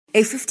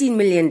A 15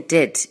 million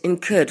debt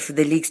incurred for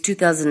the league's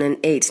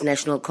 2008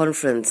 national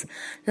conference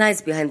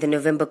lies behind the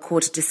November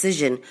court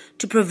decision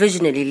to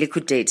provisionally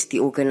liquidate the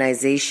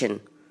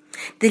organization.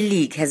 The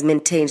league has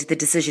maintained the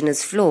decision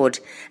is flawed,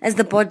 as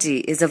the body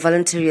is a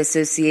voluntary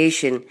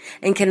association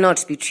and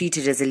cannot be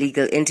treated as a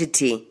legal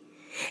entity.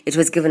 It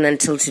was given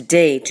until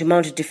today to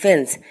mount a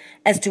defense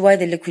as to why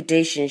the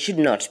liquidation should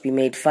not be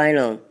made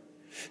final.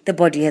 The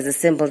body has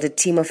assembled a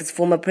team of its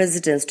former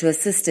presidents to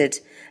assist it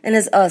and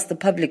has asked the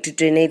public to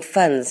donate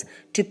funds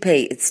to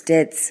pay its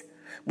debts.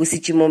 Busi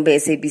Chimombe,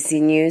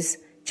 SABC News,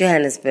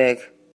 Johannesburg.